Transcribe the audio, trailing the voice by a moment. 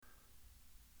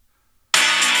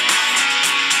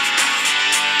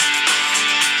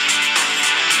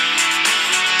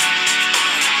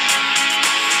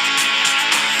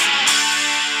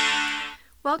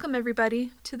Welcome,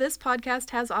 everybody, to This Podcast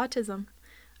Has Autism.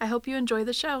 I hope you enjoy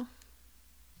the show.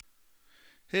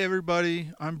 Hey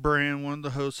everybody, I'm Bran, one of the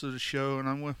hosts of the show, and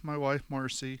I'm with my wife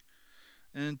Marcy.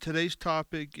 And today's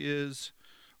topic is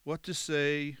what to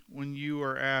say when you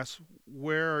are asked,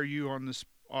 where are you on this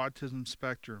autism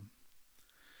spectrum?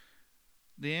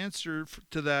 The answer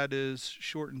to that is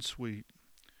short and sweet.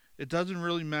 It doesn't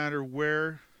really matter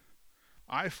where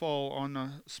I fall on the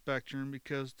spectrum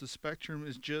because the spectrum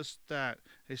is just that,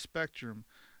 a spectrum.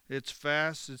 It's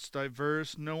vast, it's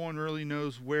diverse, no one really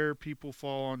knows where people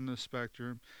fall on the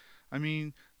spectrum. I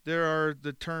mean, there are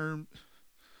the term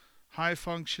high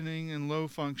functioning and low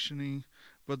functioning,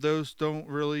 but those don't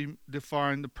really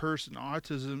define the person.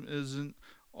 Autism isn't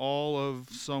all of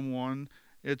someone,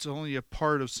 it's only a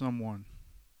part of someone.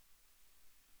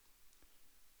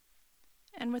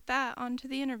 And with that, on to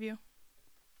the interview.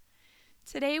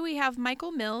 Today we have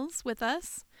Michael Mills with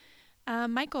us.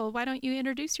 Michael, why don't you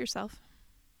introduce yourself?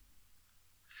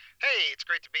 Hey, it's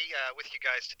great to be with you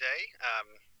guys today.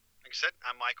 Like I said,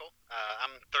 I'm Michael.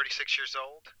 I'm 36 years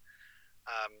old.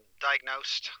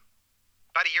 Diagnosed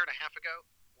about a year and a half ago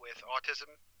with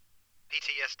autism,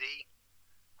 PTSD,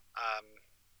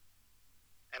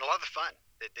 and a lot of the fun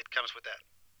that comes with that.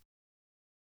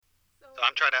 So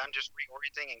I'm just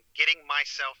reorienting and getting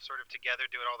myself sort of together,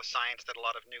 doing all the science that a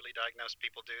lot of newly diagnosed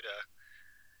people do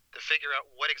to figure out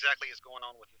what exactly is going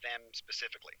on with them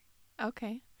specifically.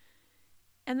 Okay.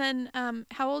 And then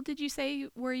how old did you say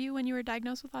were you when you were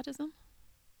diagnosed with autism?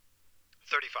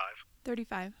 35.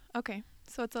 35. Okay.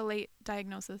 So it's a late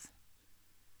diagnosis.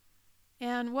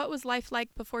 And what was life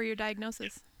like before your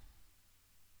diagnosis?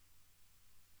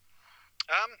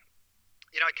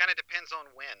 It kind of depends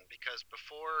on when, because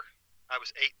before I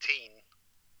was 18,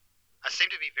 I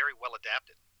seemed to be very well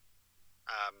adapted.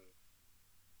 I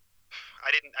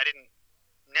didn't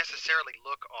necessarily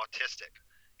look autistic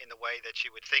in the way that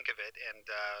you would think of it, and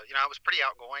I was pretty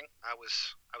outgoing. I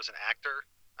was an actor.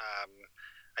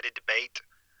 I did debate.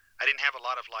 I didn't have a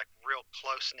lot of like real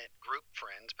close-knit group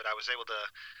friends, but I was able to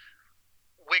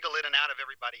wiggle in and out of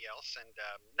everybody else. And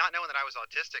not knowing that I was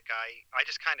autistic, I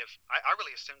just kind of I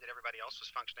really assumed that everybody else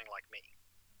was functioning like me,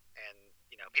 and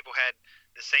people had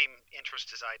the same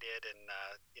interests as I did, and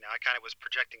I kind of was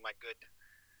projecting my good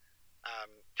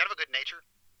kind of a good nature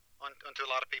onto a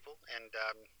lot of people, and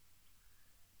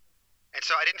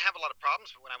so I didn't have a lot of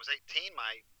problems. But when I was 18,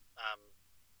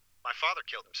 my father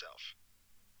killed himself.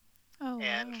 Oh,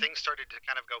 and wow. Things started to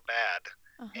kind of go bad.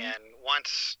 Uh-huh. And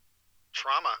once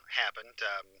trauma happened,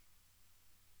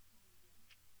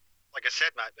 like I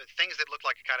said, things that looked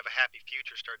like a kind of a happy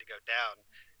future started to go down.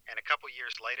 And a couple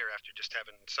years later, after just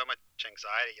having so much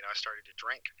anxiety, I started to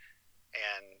drink.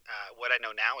 And what I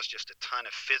know now is just a ton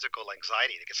of physical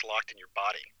anxiety that gets locked in your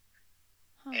body.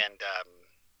 Huh. And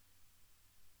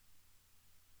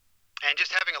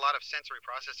just having a lot of sensory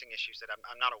processing issues that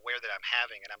I'm not aware that I'm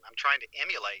having, and I'm trying to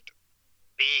emulate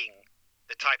being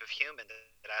the type of human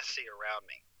that I see around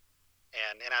me,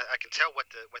 and I can tell what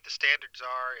the standards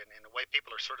are and the way people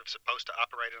are sort of supposed to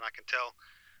operate, and I can tell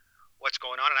what's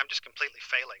going on, and I'm just completely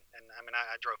failing. And I mean,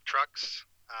 I drove trucks,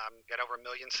 got over 1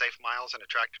 million safe miles in a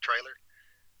tractor trailer.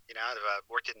 I've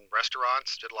worked in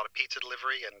restaurants, did a lot of pizza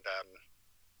delivery, and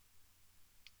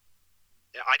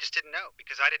I just didn't know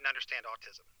because I didn't understand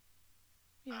autism.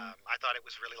 Yeah. I thought it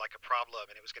was really like a problem,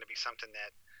 and it was going to be something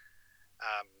that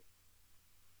I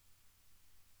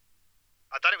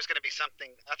thought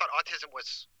autism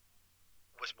was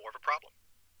more of a problem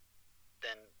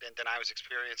than I was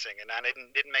experiencing, and it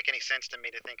didn't make any sense to me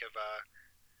to think of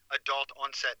adult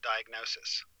onset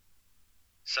diagnosis.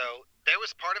 So there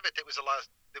was part of it that was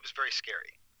very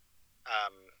scary.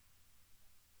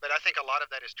 But I think a lot of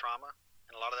that is trauma,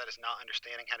 and a lot of that is not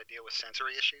understanding how to deal with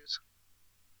sensory issues.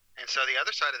 And so the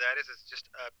other side of that is it's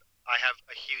just I have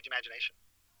a huge imagination.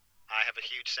 I have a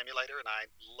huge simulator, and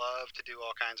I love to do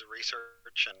all kinds of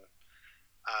research and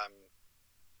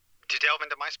to delve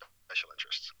into my special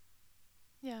interests.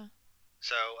 Yeah.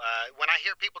 So when I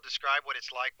hear people describe what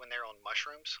it's like when they're on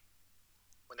mushrooms,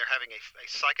 when they're having a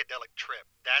psychedelic trip,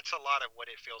 that's a lot of what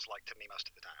it feels like to me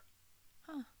most of the time.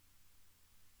 Huh.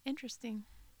 Interesting.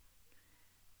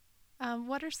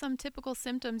 What are some typical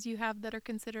symptoms you have that are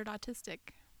considered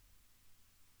autistic?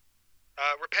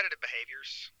 Repetitive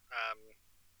behaviors,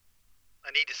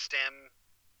 a need to stem,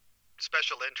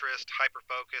 special interest,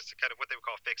 hyperfocus, kind of what they would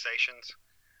call fixations.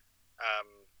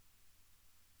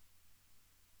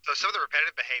 So some of the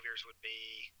repetitive behaviors would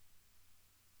be,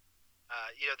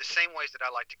 the same ways that I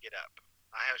like to get up.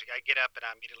 I get up and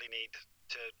I immediately need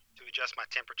to adjust my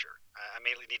temperature. I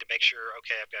immediately need to make sure,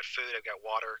 okay, I've got food, I've got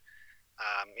water.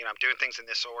 I'm doing things in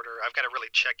this order. I've got to really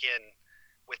check in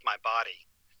with my body.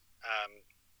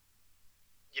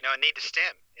 I need to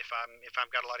stim. If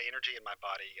I've got a lot of energy in my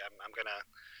body, I'm gonna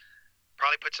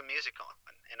probably put some music on,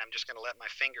 and I'm just gonna let my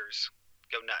fingers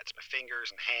go nuts, my fingers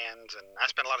and hands. And I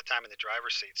spend a lot of time in the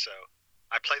driver's seat, so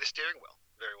I play the steering wheel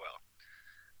very well.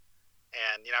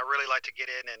 And I really like to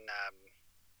get in and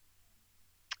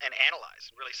analyze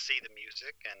and really see the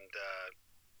music, and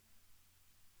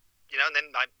then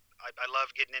I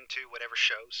love getting into whatever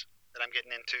shows that I'm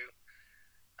getting into.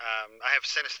 I have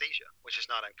synesthesia, which is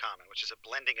not uncommon, which is a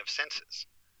blending of senses.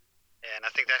 And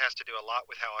I think that has to do a lot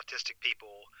with how autistic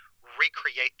people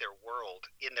recreate their world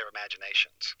in their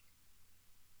imaginations.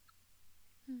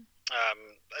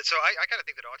 So I kind of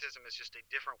think that autism is just a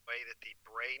different way that the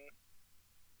brain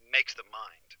makes the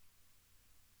mind.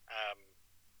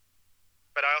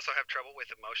 But I also have trouble with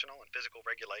emotional and physical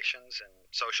regulations and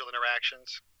social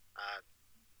interactions.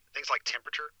 Things like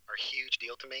temperature are a huge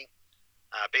deal to me.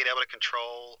 Being able to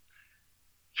control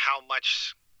how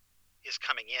much is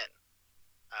coming in.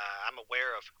 I'm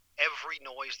aware of every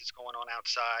noise that's going on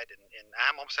outside, and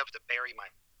I'm almost have to bury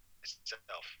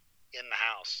myself in the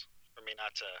house for me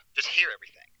not to just hear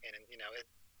everything. And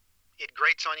it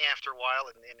grates on you after a while,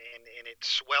 and it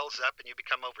swells up, and you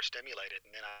become overstimulated,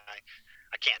 and then I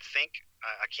can't think.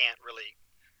 I can't really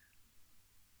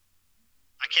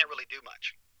do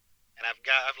much. And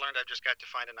I've learned I've just got to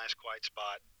find a nice quiet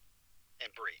spot and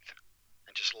breathe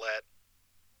and just let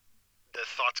the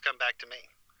thoughts come back to me.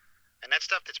 And that's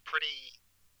stuff that's pretty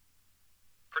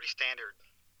standard,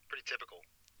 pretty typical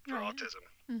for autism.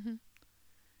 Mm-hmm.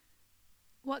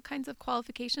 What kinds of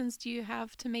qualifications do you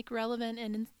have to make relevant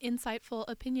and insightful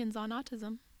opinions on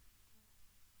autism?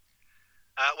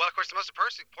 Well, of course, the most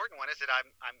important one is that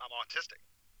I'm autistic.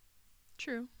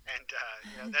 True.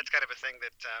 And that's kind of a thing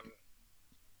that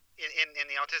in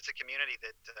the autistic community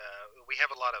that we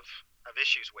have a lot of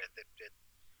issues with. That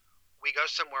we go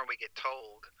somewhere and we get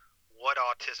told what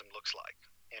autism looks like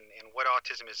and what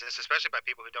autism is, especially by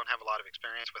people who don't have a lot of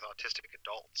experience with autistic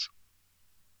adults.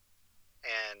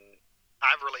 And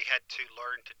I've really had to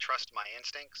learn to trust my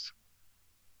instincts.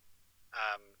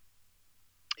 And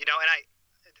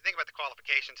the thing about the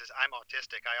qualifications is I'm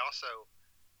autistic. I also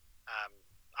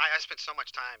I spent so much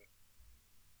time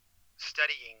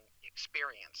studying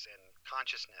experience and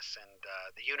consciousness and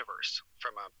the universe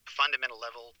from a fundamental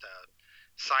level to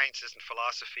sciences and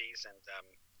philosophies. And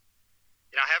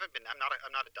I'm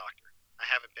not a doctor. I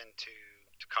haven't been to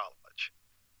college.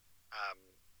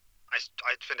 I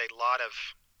spend a lot of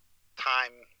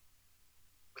time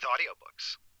with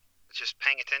audiobooks, just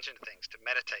paying attention to things, to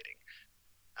meditating.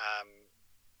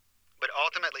 But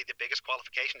ultimately, the biggest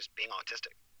qualification is being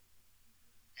autistic.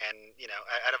 And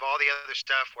out of all the other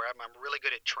stuff where I'm really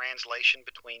good at translation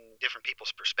between different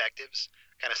people's perspectives,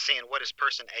 kind of seeing what does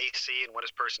person A see and what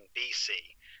does person B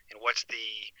see, and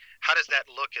how does that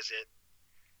look as it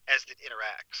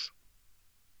interacts.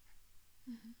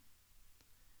 Mm-hmm.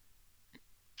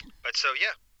 But so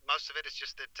yeah, most of it is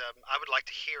just that I would like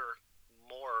to hear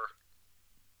more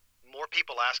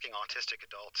people asking autistic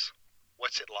adults,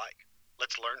 what's it like?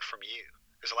 Let's learn from you.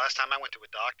 Because the last time I went to a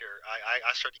doctor,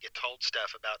 I started to get told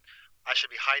stuff about I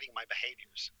should be hiding my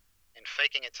behaviors and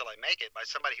faking it till I make it by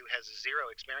somebody who has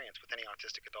zero experience with any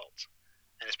autistic adults.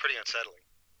 And it's pretty unsettling.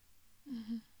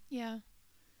 Mm-hmm. Yeah.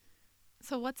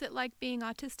 So what's it like being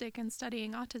autistic and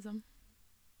studying autism?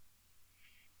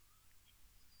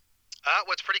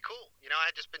 What's pretty cool. I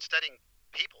had just been studying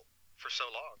people for so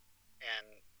long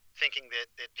and thinking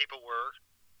that people were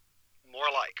more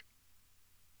alike.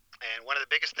 And one of the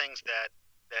biggest things that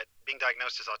being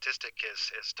diagnosed as autistic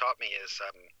has taught me is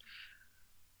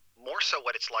more so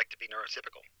what it's like to be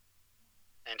neurotypical,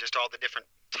 and just all the different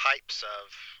types of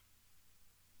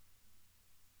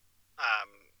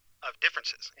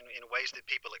differences in ways that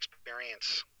people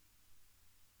experience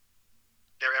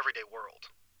their everyday world.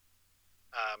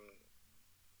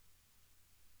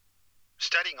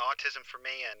 Studying autism for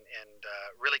me and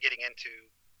really getting into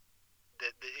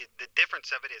the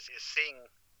difference of it is seeing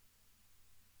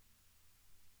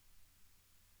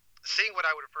what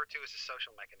I would refer to as a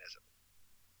social mechanism.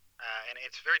 And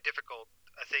it's very difficult,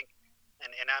 I think,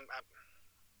 and I'm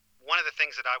one of the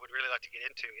things that I would really like to get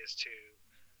into is to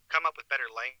come up with better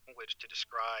language to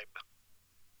describe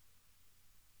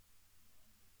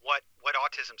what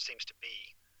autism seems to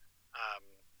be.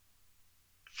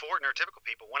 For neurotypical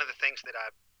people, one of the things that I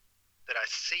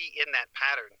see in that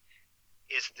pattern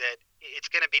is that it's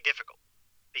going to be difficult,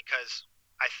 because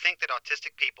I think that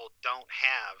autistic people don't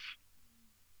have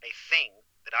a thing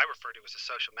that I refer to as a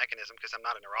social mechanism, because I'm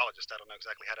not a neurologist. I don't know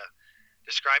exactly how to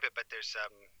describe it, but there's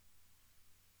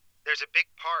a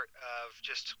big part of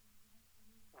just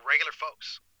regular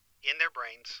folks in their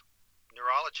brains,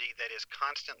 neurology that is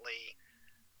constantly,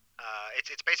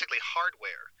 it's basically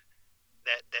hardware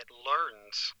that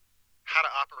learns how to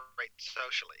operate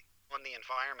socially on the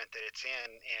environment that it's in,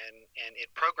 and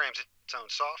it programs its own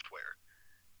software.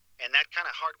 And that kind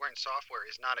of hardware and software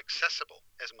is not accessible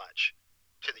as much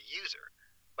to the user.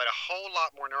 But a whole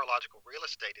lot more neurological real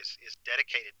estate is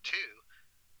dedicated to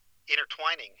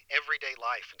intertwining everyday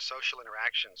life and social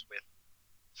interactions with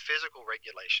physical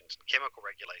regulations and chemical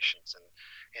regulations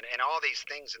and all these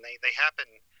things. And they happen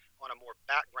on a more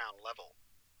background level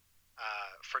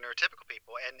for neurotypical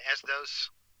people. And as those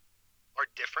are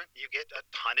different, you get a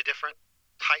ton of different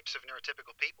types of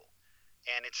neurotypical people.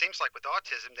 And it seems like with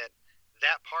autism that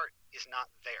part is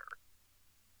not there.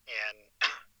 And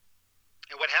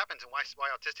and what happens, and why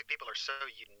autistic people are so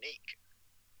unique,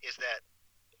 is that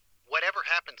whatever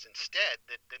happens instead,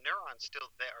 the neurons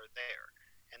still are there,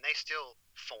 and they still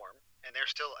form, and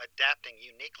they're still adapting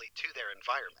uniquely to their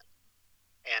environment.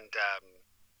 And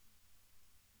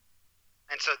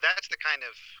so that's the kind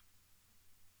of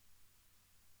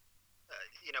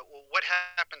what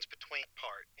happens between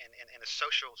part and the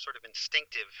social sort of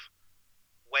instinctive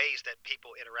ways that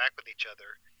people interact with each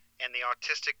other, and the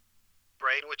autistic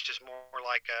brain, which is more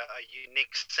like a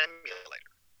unique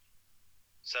simulator.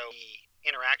 So the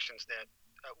interactions that,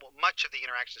 much of the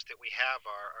interactions that we have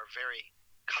are very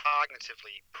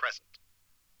cognitively present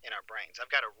in our brains. I've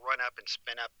got to run up and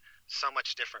spin up so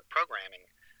much different programming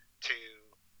to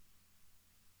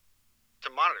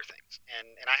monitor things, and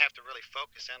I have to really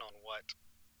focus in on what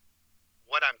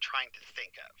I'm trying to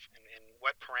think of and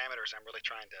what parameters I'm really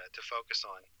trying to focus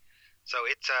on. So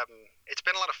it's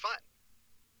been a lot of fun.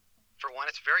 For one,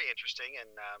 it's very interesting, and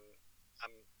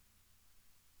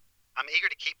I'm eager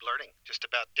to keep learning just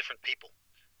about different people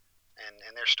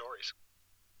and their stories.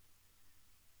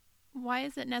 Why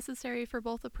is it necessary for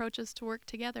both approaches to work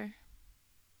together?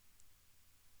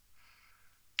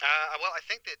 Well, I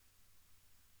think that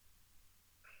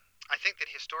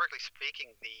historically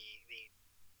speaking, the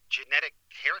genetic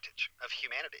heritage of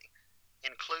humanity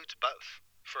includes both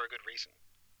for a good reason.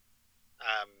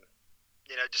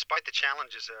 Despite the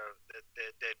challenges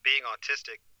that being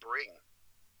autistic bring,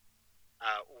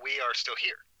 we are still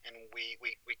here, and we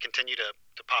continue to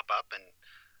pop up. And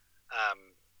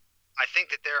I think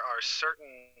that there are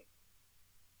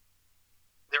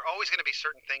always going to be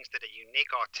certain things that a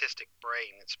unique autistic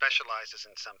brain that specializes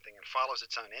in something and follows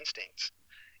its own instincts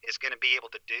is going to be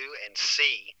able to do and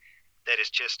see that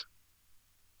is just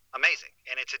amazing.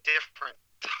 And it's a different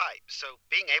type. So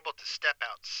being able to step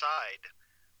outside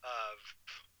of,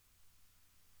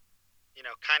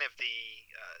 kind of the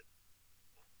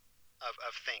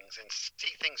of things and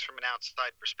see things from an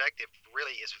outside perspective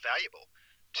really is valuable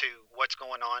to what's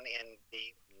going on in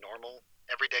the normal,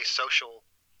 everyday social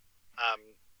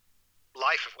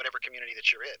life of whatever community that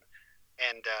you're in.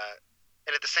 And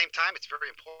at the same time, it's very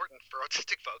important for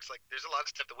autistic folks. Like, there's a lot of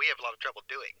stuff that we have a lot of trouble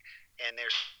doing, and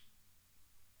there's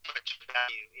much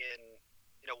value in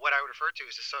what I would refer to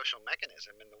as a social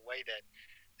mechanism, in the way that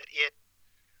it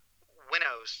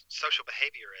winnows social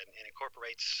behavior and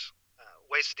incorporates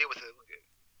ways to deal with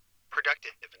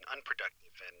productive and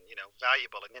unproductive and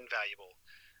valuable and invaluable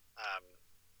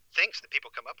things that people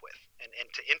come up with, and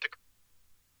to integrate.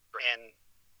 And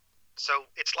so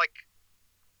it's like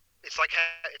a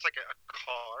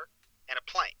car and a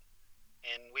plane,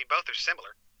 and we both are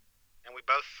similar, and we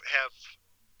both have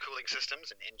cooling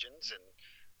systems and engines, and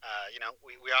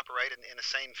we operate in the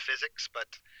same physics,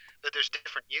 but there's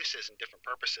different uses and different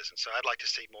purposes. And so I'd like to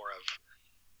see more of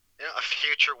a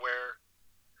future where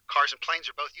cars and planes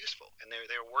are both useful, and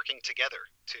they're working together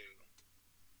to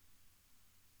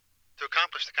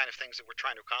accomplish the kind of things that we're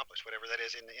trying to accomplish, whatever that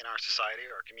is in our society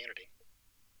or our community.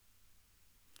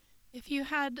 If you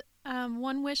had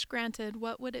one wish granted,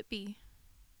 what would it be?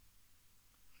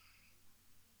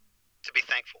 To be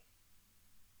thankful.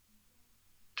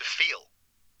 To feel.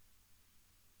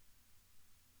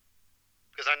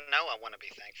 Because I know I want to be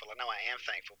thankful. I know I am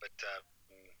thankful, but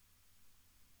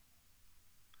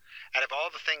out of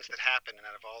all the things that happen, and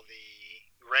out of all the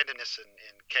randomness and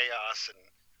chaos and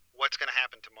what's going to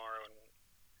happen tomorrow, and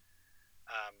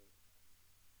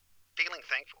feeling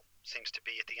thankful seems to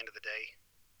be, at the end of the day,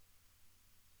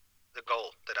 the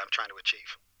goal that I'm trying to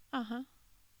achieve. Uh-huh.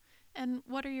 And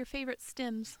what are your favorite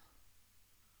stims?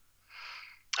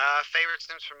 Favorite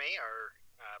stims for me are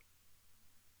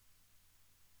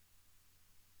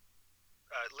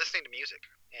listening to music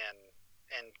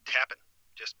and tapping,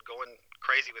 just going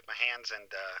crazy with my hands,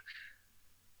 and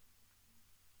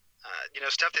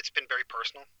stuff that's been very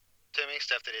personal to me,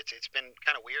 stuff that it's been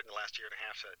kind of weird in the last year and a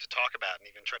half to talk about and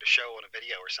even try to show on a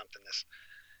video or something. This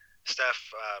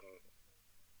stuff.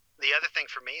 The other thing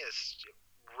for me is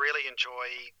really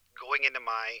enjoy going into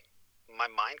my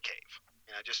mind cave.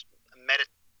 Just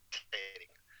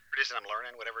meditating. Whatever it is that I'm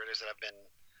learning, whatever it is that I've been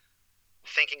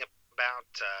thinking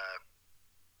about,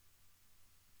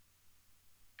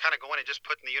 kind of going and just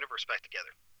putting the universe back together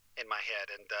in my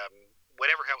head, and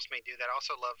whatever helps me do that. I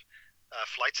also love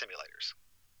flight simulators.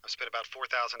 I've spent about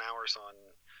 4,000 hours on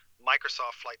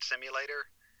Microsoft Flight Simulator,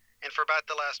 and for about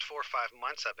the last 4 or 5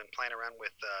 months, I've been playing around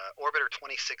with Orbiter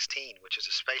 2016, which is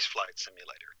a space flight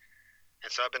simulator. And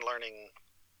so I've been learning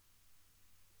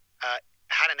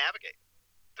how to navigate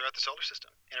throughout the solar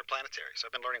system, interplanetary. So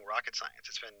I've been learning rocket science.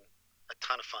 It's been a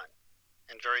ton of fun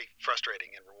and very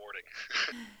frustrating and rewarding.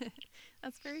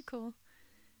 That's very cool.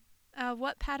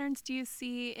 What patterns do you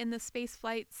see in the space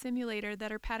flight simulator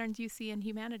that are patterns you see in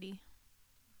humanity?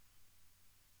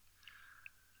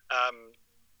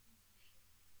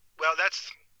 Well, that's,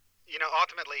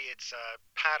 ultimately it's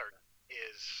pattern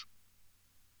is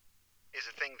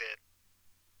a thing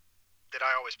that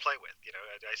I always play with.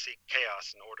 I see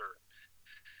chaos and order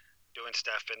doing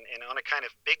stuff, and on a kind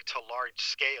of big to large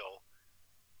scale,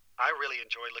 I really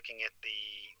enjoy looking at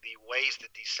the ways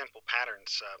that these simple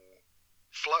patterns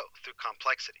flow through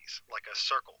complexities, like a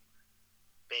circle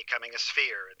becoming a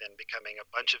sphere, and then becoming a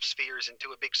bunch of spheres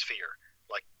into a big sphere,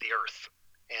 like the Earth.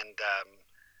 And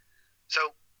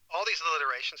so all these little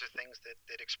iterations are things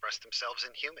that express themselves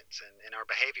in humans and in our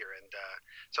behavior. And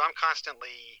so I'm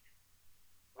constantly,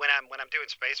 when I'm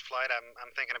doing space flight,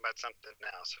 I'm thinking about something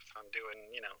else. If I'm doing,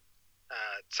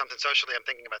 something socially, I'm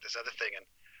thinking about this other thing. And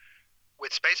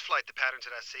with space flight, the patterns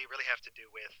that I see really have to do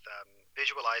with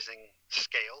visualizing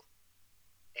scale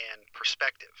and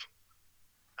perspective.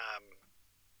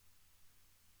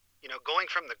 Going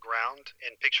from the ground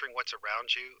and picturing what's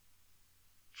around you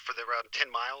for around 10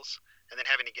 miles, and then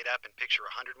having to get up and picture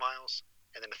 100 miles,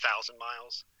 and then 1,000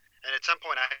 miles. And at some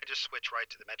point, I just switch right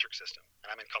to the metric system,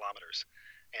 and I'm in kilometers.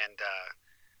 And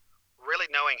really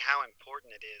knowing how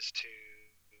important it is to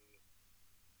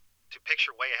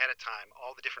picture way ahead of time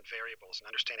all the different variables, and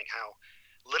understanding how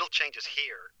little changes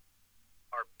here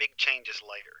are big changes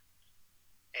later.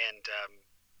 And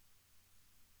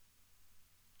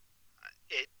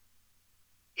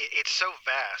it's so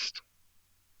vast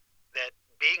that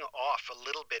being off a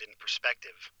little bit in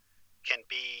perspective can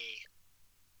be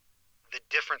the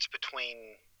difference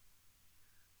between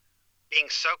being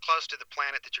so close to the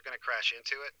planet that you're going to crash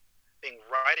into it, being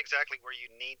right exactly where you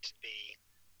need to be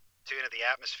to enter the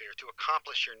atmosphere to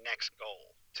accomplish your next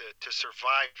goal, to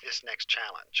survive this next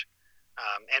challenge,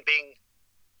 and being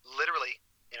literally,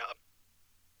 a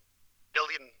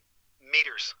billion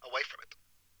meters away from it,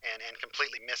 and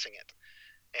completely missing it.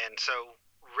 And so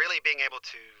really being able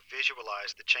to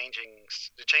visualize the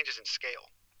changes in scale,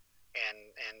 and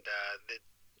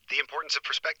the importance of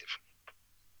perspective.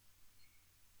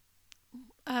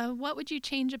 What would you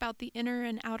change about the inner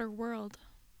and outer world?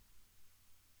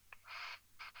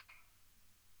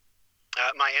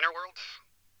 My inner world,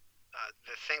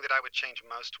 the thing that I would change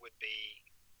most would be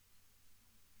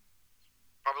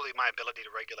probably my ability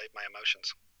to regulate my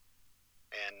emotions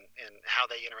and how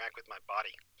they interact with my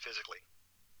body physically.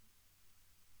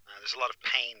 There's a lot of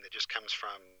pain that just comes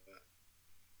from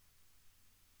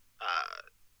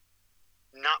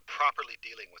not properly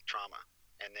dealing with trauma,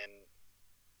 and then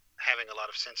having a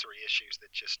lot of sensory issues that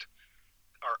just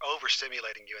are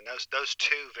overstimulating you. And those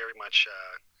two very much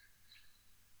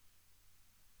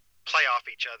play off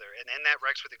each other, and that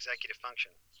wrecks with executive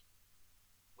function,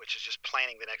 which is just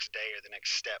planning the next day or the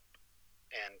next step.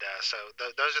 And so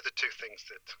those are the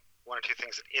one or two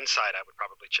things that inside I would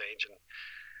probably change. And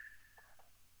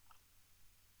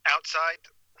outside,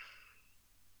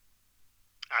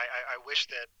 I wish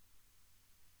that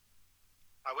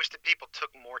people took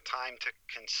more time to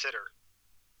consider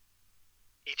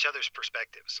each other's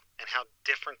perspectives and how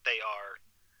different they are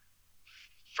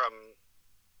from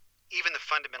even the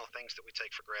fundamental things that we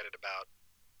take for granted about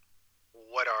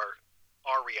what our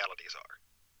realities are.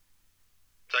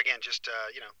 So again, just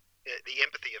the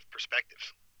empathy of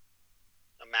perspectives,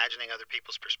 imagining other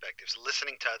people's perspectives,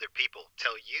 listening to other people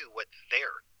tell you what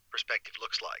their perspective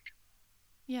looks like.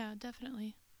 Yeah,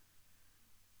 definitely.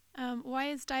 Why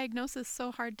is diagnosis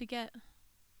so hard to get?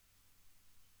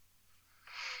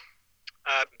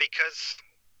 Because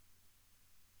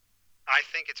I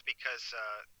think it's because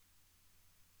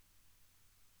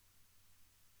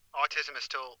autism is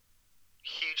still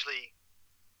hugely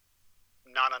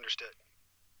not understood,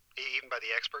 even by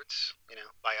the experts,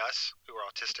 by us who are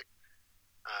autistic.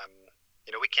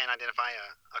 We can't identify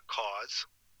a cause.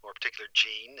 or a particular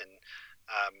gene, and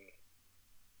um,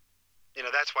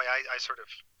 that's why I sort of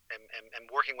am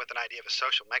working with an idea of a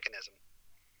social mechanism.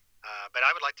 But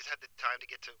I would like to have the time to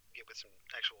get with some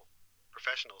actual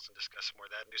professionals and discuss some more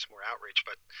of that and do some more outreach.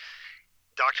 But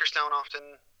doctors don't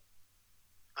often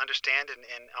understand,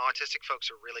 and autistic folks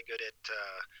are really good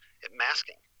at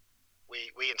masking.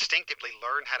 We instinctively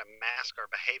learn how to mask our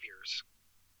behaviors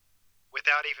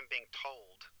without even being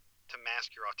told to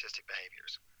mask your autistic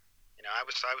behaviors. I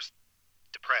was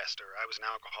depressed, or I was an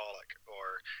alcoholic,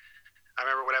 or I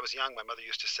remember when I was young, my mother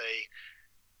used to say,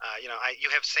 you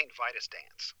have St. Vitus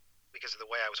dance, because of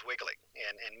the way I was wiggling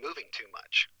and moving too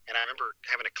much. And I remember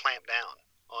having to clamp down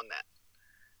on that.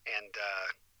 And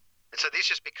so these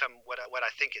just become what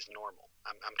I think is normal.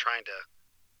 I'm trying to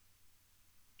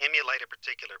emulate a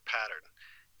particular pattern,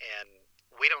 and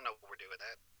we don't know what we're doing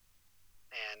that.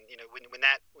 And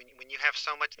when you have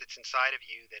so much that's inside of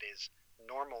you that is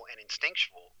normal and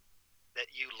instinctual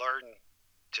that you learn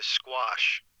to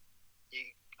squash,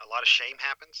 a lot of shame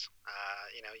happens.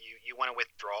 You want to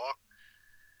withdraw,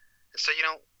 and so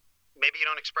maybe you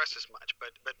don't express as much.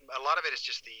 But a lot of it is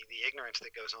just the ignorance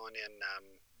that goes on in.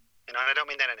 And I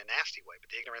don't mean that in a nasty way, but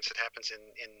the ignorance that happens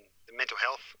in the mental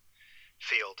health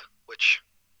field, which,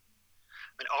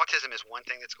 autism is one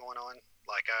thing that's going on.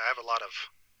 Like, I have a lot of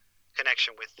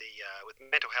connection with with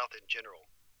mental health in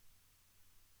general.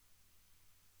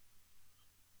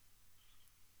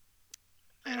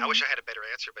 And I wish I had a better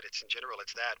answer, but it's in general,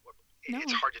 it's that.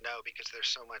 It's hard to know because there's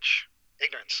so much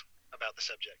ignorance about the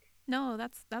subject. No,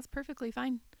 that's perfectly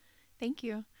fine. Thank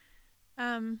you.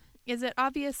 Is it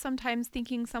obvious sometimes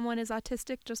thinking someone is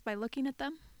autistic just by looking at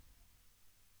them?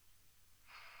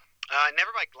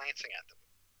 Never by glancing at them.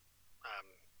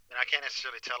 And I can't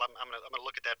necessarily tell. I'm gonna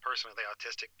look at that person, are they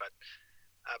autistic? But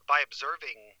by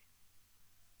observing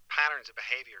patterns of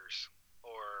behaviors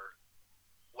or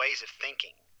ways of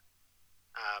thinking,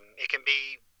 it can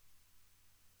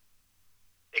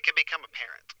become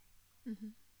apparent.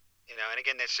 Mm-hmm. And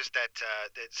again, it's just that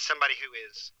somebody who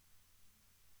is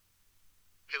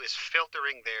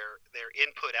filtering their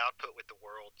input output with the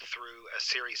world through a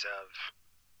series of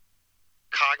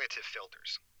cognitive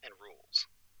filters and rules.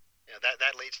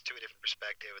 That leads to a different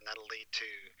perspective, and that'll lead to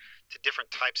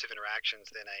different types of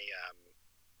interactions than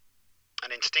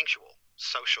an instinctual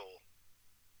social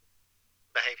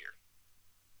behavior.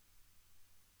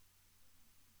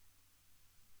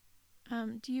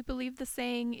 Do you believe the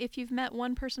saying, if you've met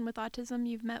one person with autism,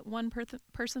 you've met one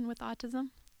person with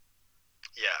autism?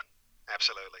 Yeah,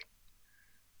 absolutely.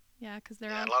 Yeah, because a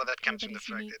lot of that comes from the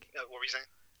fact that, what were you saying?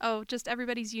 Oh, just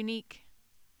everybody's unique,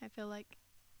 I feel like.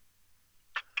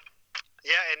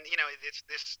 Yeah, and it's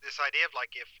this idea of,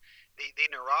 like, if the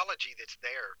neurology that's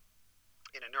there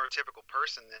in a neurotypical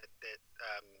person that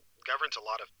governs a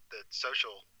lot of the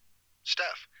social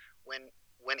stuff, when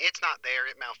it's not there,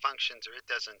 it malfunctions, or it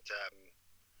doesn't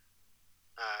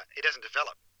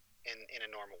develop in a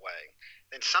normal way,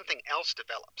 then something else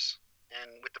develops.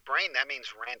 And with the brain, that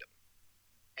means random.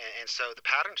 And so the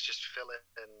patterns just fill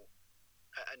in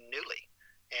newly.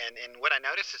 And what I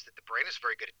notice is that the brain is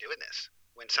very good at doing this.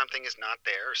 When something is not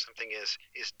there, or something is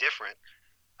different,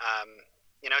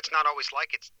 it's not always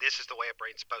like this is the way a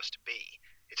brain's supposed to be.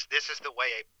 This is the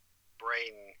way a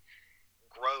brain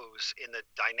grows in the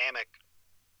dynamic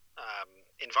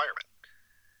environment.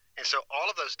 And so all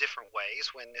of those different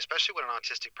ways, especially when an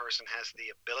autistic person has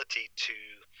the ability to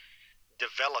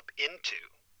develop into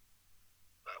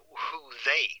who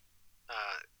they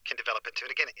can develop into.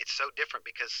 And again, it's so different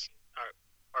because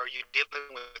are you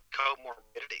dealing with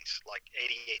comorbidities like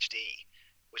ADHD,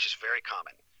 which is very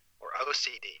common, or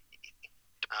OCD,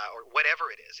 or whatever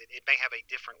it is. It may have a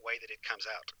different way that it comes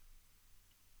out.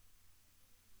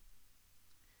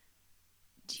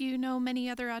 Do you know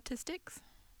many other autistics?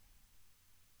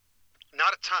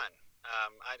 Not a ton.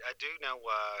 I do know,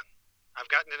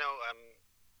 I've gotten to know,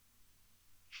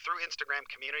 through Instagram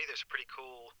community, there's a pretty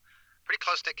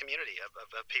close-knit community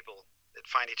of people that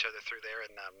find each other through there.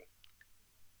 And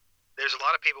there's a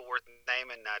lot of people worth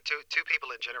naming. Two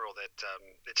people in general that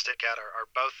stick out are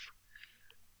both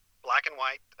black and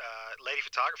white lady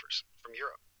photographers from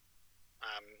Europe.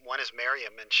 One is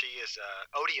Miriam, and she is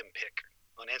Odium Pic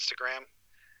on Instagram.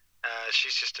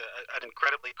 She's just an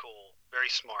incredibly cool, very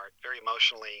smart, very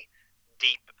emotionally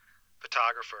deep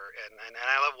photographer, and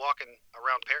I love walking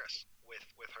around Paris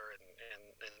with her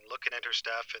and looking at her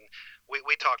stuff, and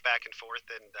we talk back and forth,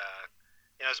 and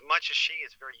as much as she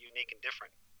is very unique and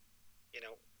different,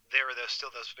 there are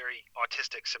still those very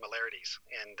autistic similarities,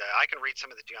 and I can read some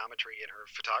of the geometry in her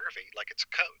photography like it's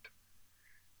code,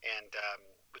 and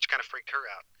which kind of freaked her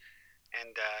out.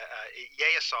 And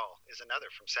Yayasol is another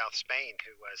from South Spain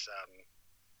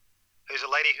who's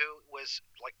a lady who was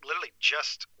like literally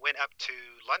just went up to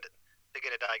London to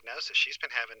get a diagnosis. She's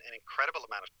been having an incredible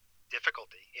amount of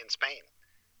difficulty in Spain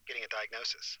getting a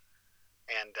diagnosis.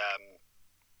 And,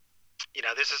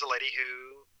 this is a lady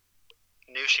who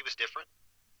knew she was different,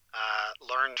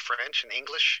 learned French and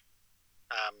English,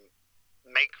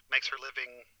 makes her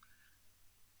living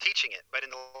teaching it. But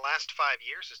in the last 5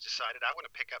 years has decided, I want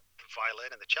to pick up the violin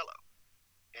and the cello.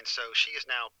 And so she is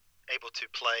now able to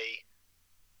play,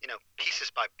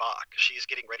 pieces by Bach. She's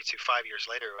getting ready to, 5 years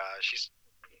later, she's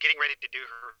getting ready to do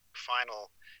her final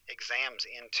exams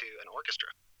into an orchestra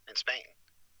in Spain.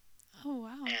 Oh,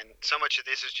 wow. And so much of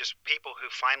this is just people who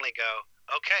finally go,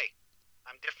 okay,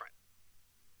 I'm different.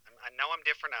 I know I'm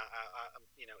different.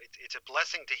 It's a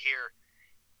blessing to hear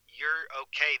you're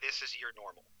okay. This is your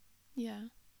normal. Yeah.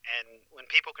 And when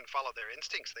people can follow their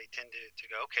instincts, they tend to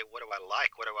go, okay, what do I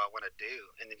like? What do I want to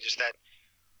do? And then just that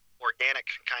organic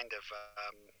kind of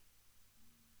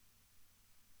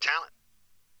talent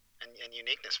and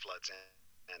uniqueness floods in.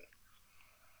 And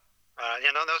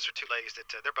those are two ladies that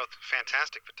they're both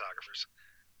fantastic photographers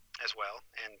as well.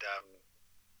 And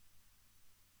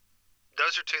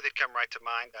those are two that come right to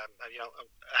mind. I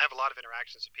have a lot of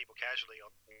interactions with people casually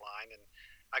online, and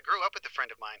I grew up with a friend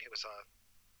of mine who was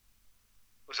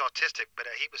autistic, but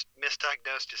he was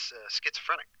misdiagnosed as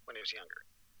schizophrenic when he was younger.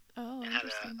 Oh, and had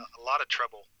a lot of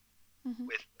trouble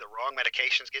with the wrong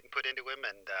medications getting put into him,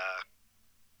 and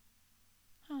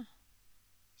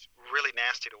it's really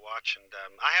nasty to watch. And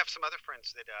I have some other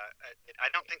friends that I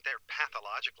don't think they're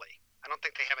pathologically, I don't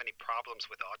think they have any problems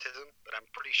with autism, but I'm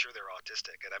pretty sure they're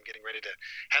autistic, and I'm getting ready to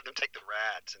have them take the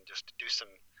RADs and just do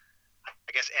some, I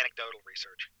guess, anecdotal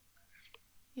research.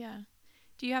 Yeah.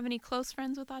 Do you have any close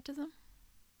friends with autism?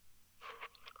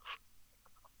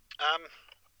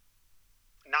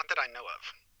 Not that I know of.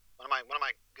 One of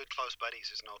my good close buddies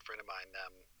is an old friend of mine.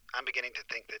 I'm beginning to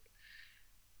think that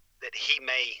he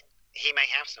may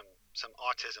have some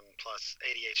autism plus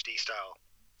ADHD style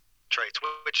traits,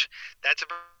 which that's a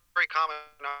very common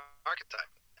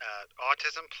archetype.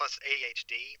 Autism plus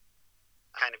ADHD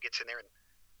kind of gets in there and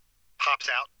pops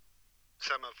out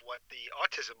some of what the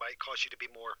autism might cause you to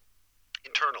be more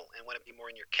internal and want to be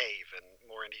more in your cave and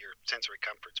more into your sensory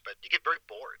comforts. But you get very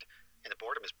bored, and the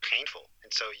boredom is painful, and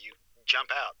so you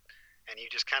jump out and you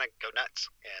just kind of go nuts.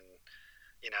 And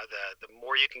the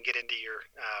more you can get into your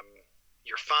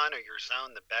fun or your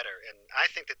zone, the better. And I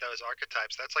think that those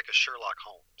archetypes, that's like a Sherlock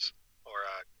Holmes or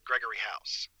a Gregory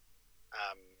House.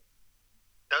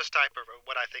 Those type of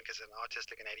what I think is an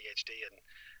autistic and ADHD. And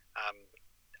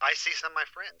I see some of my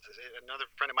friends. Another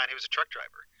friend of mine who was a truck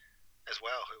driver as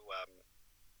well, who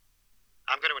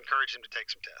I'm going to encourage him to take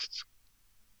some tests.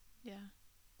 Yeah.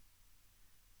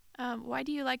 Why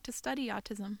do you like to study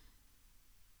autism?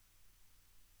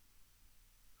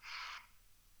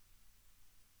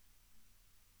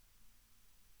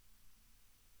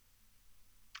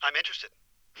 I'm interested.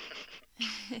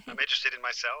 I'm interested in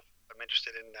myself. I'm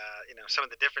interested in some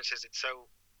of the differences. It's so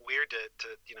weird to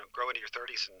grow into your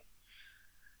 30s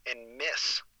and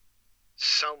miss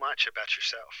so much about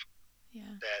yourself.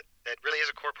 Yeah. That really is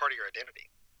a core part of your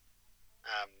identity.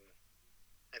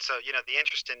 And so the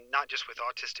interest in not just with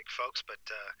autistic folks, but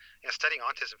studying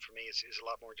autism for me is a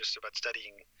lot more just about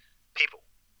studying people.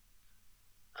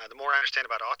 The more I understand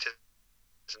about autism,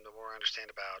 the more I understand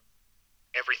about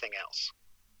everything else,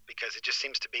 because it just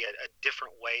seems to be a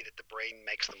different way that the brain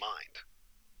makes the mind.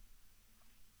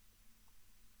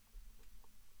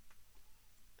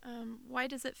 Why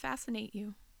does it fascinate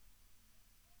you?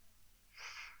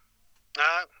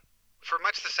 For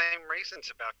much the same reasons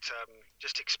about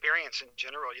just experience in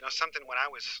general. Something when I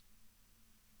was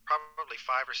probably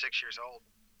 5 or 6 years old,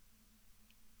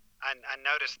 I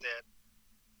noticed that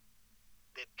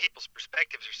people's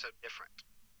perspectives are so different.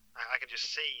 I can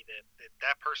just see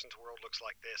that person's world looks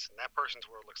like this, and that person's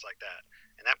world looks like that,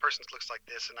 and that person's looks like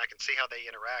this, and I can see how they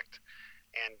interact.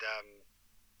 And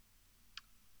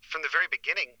from the very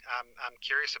beginning, I'm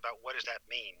curious about what does that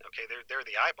mean. Okay, they're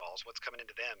the eyeballs. What's coming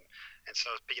into them? And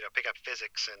so pick up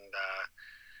physics, and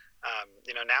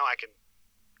now I can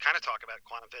kind of talk about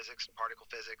quantum physics and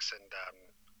particle physics and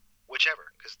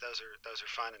whichever, because those are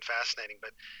fun and fascinating.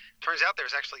 But it turns out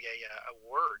there's actually a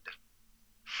word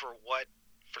for what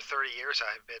for 30 years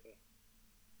I've been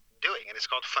doing, and it's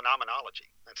called phenomenology.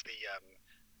 That's the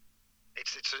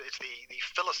it's the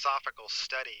philosophical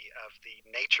study of the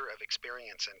nature of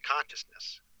experience and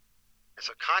consciousness. And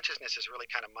so consciousness is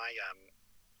really kind of my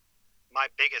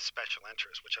biggest special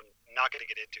interest, which I'm not going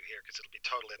to get into here because it'll be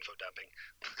total info dumping.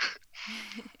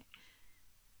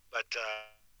 But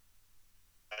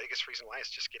biggest reason why is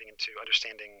just getting into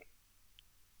understanding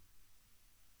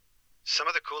some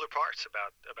of the cooler parts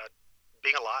about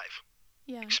being alive,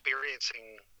 Yeah.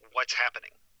 experiencing what's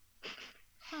happening.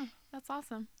 Huh. That's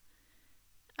awesome.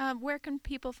 Where can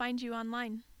people find you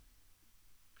online?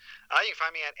 You can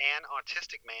find me at An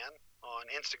Autistic Man on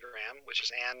Instagram, which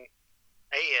is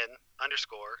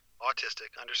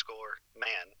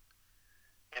AN_autistic_man.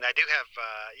 And I do have,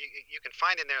 you can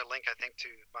find in there a link, I think,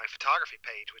 to my photography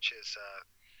page, which is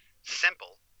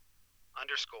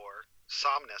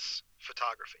simple_Somnus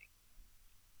photography.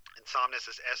 And Somnus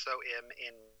is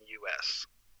SOMNUS.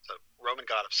 So Roman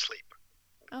god of sleep.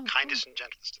 Oh, Kindest cool. and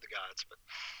gentlest to the gods. But,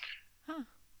 Huh.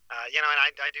 and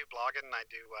I do blogging, I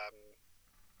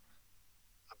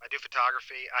do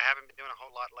photography. I haven't been doing a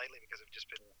whole lot lately because I've just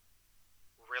been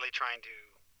really trying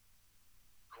to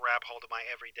grab hold of my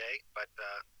everyday. But,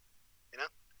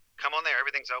 come on there.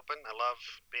 Everything's open. I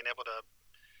love being able to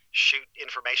shoot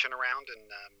information around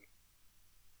and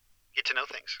get to know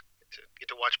things. Get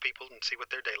to watch people and see what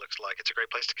their day looks like. It's a great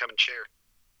place to come and share.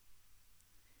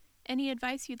 Any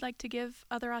advice you'd like to give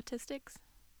other autistics?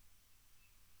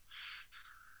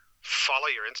 Follow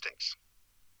your instincts.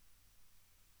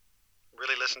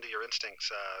 Really listen to your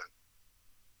instincts.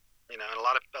 And a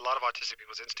lot of autistic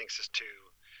people's instincts is to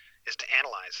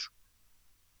analyze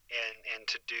and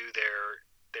to do their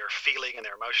feeling and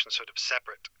their emotions sort of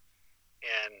separate.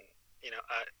 And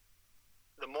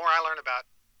the more I learn about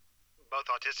both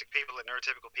autistic people and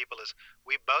neurotypical people is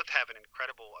we both have an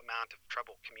incredible amount of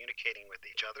trouble communicating with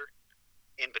each other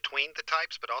in between the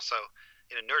types, but also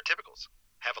neurotypicals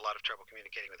have a lot of trouble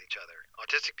communicating with each other.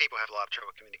 Autistic people have a lot of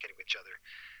trouble communicating with each other.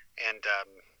 And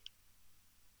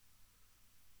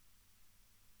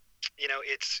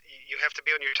it's you have to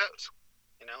be on your toes.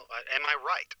 Am I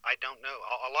right? I don't know.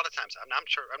 A lot of times I'm not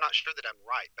sure that I'm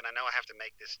right, but I know I have to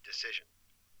make this decision.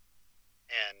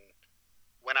 And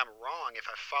when I'm wrong, if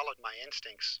I followed my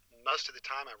instincts, most of the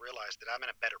time I realize that I'm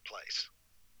in a better place.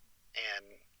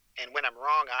 And when I'm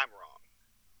wrong, I'm wrong.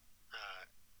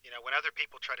 When other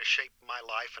people try to shape my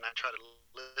life and I try to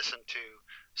listen to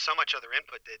so much other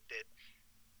input that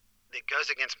goes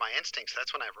against my instincts,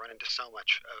 that's when I've run into so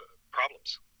much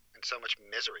problems and so much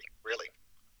misery, really.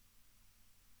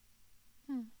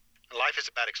 Life is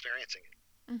about experiencing it.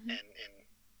 Mm-hmm. And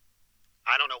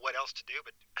I don't know what else to do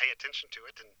but pay attention to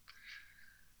it and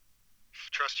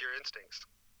trust your instincts.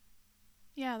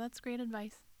 Yeah, that's great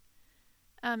advice.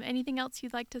 Anything else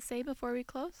you'd like to say before we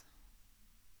close?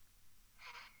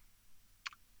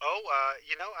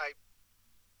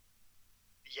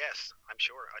 Yes, I'm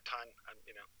sure a ton.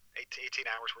 18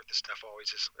 hours worth of stuff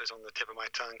always is on the tip of my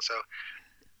tongue. So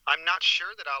I'm not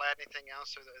sure that I'll add anything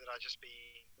else or that I'll just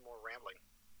be more rambling.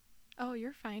 Oh,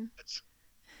 you're fine. That's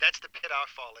the pit I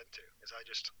fall into. Is I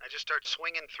just start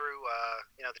swinging through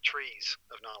the trees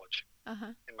of knowledge.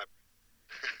 In my.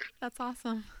 That's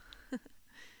awesome.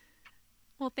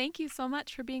 Well, thank you so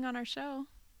much for being on our show.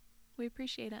 We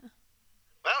appreciate it.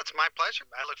 Well, it's my pleasure.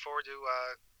 I look forward to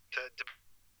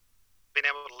being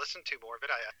able to listen to more of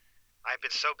it. I've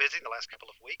been so busy in the last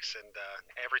couple of weeks, and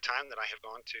every time that I have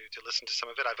gone to listen to some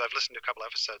of it, I've listened to a couple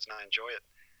episodes and I enjoy it.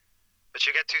 But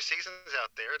you got 2 seasons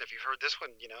out there, and if you've heard this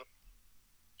one, it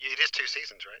is 2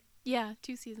 seasons, right? Yeah,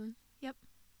 2 seasons. Yep.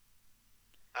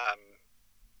 I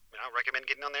recommend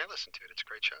getting on there and listen to it. It's a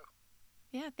great show.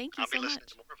 Yeah, thank you so much. I'll be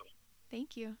listening to more of them.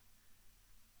 Thank you.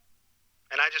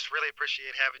 And I just really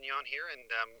appreciate having you on here and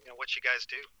what you guys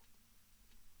do.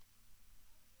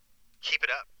 Keep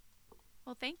it up.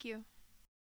 Well, thank you.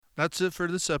 That's it for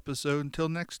this episode. Until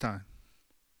next time.